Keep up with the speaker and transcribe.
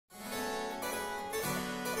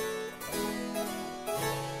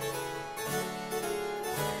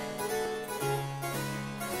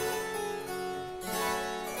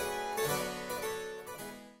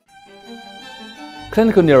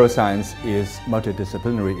Clinical neuroscience is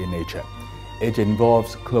multidisciplinary in nature. It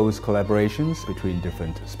involves close collaborations between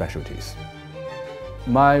different specialties.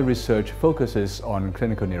 My research focuses on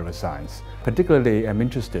clinical neuroscience. Particularly, I'm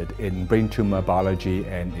interested in brain tumor biology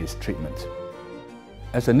and its treatment.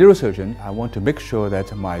 As a neurosurgeon, I want to make sure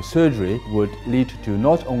that my surgery would lead to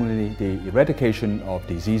not only the eradication of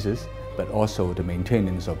diseases, but also the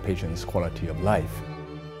maintenance of patients' quality of life.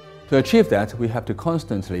 To achieve that, we have to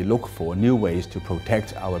constantly look for new ways to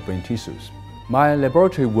protect our brain tissues. My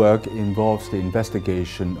laboratory work involves the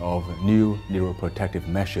investigation of new neuroprotective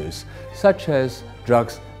measures, such as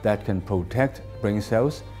drugs that can protect brain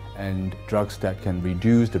cells and drugs that can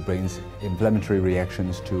reduce the brain's inflammatory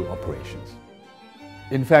reactions to operations.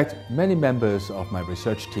 In fact, many members of my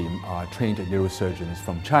research team are trained neurosurgeons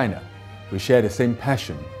from China. We share the same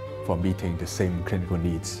passion for meeting the same clinical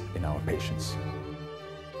needs in our patients.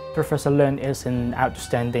 Professor Leung is an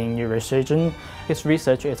outstanding neurosurgeon. His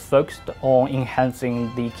research is focused on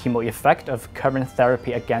enhancing the chemo effect of current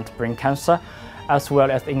therapy against brain cancer, as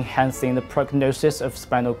well as enhancing the prognosis of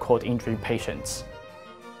spinal cord injury patients.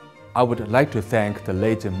 I would like to thank the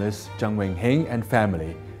late Ms. Tsang Wing-Hing and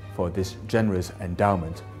family for this generous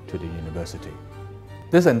endowment to the university.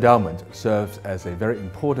 This endowment serves as a very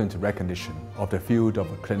important recognition of the field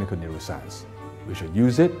of clinical neuroscience. We should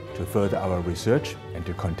use it to further our research and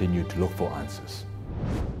to continue to look for answers.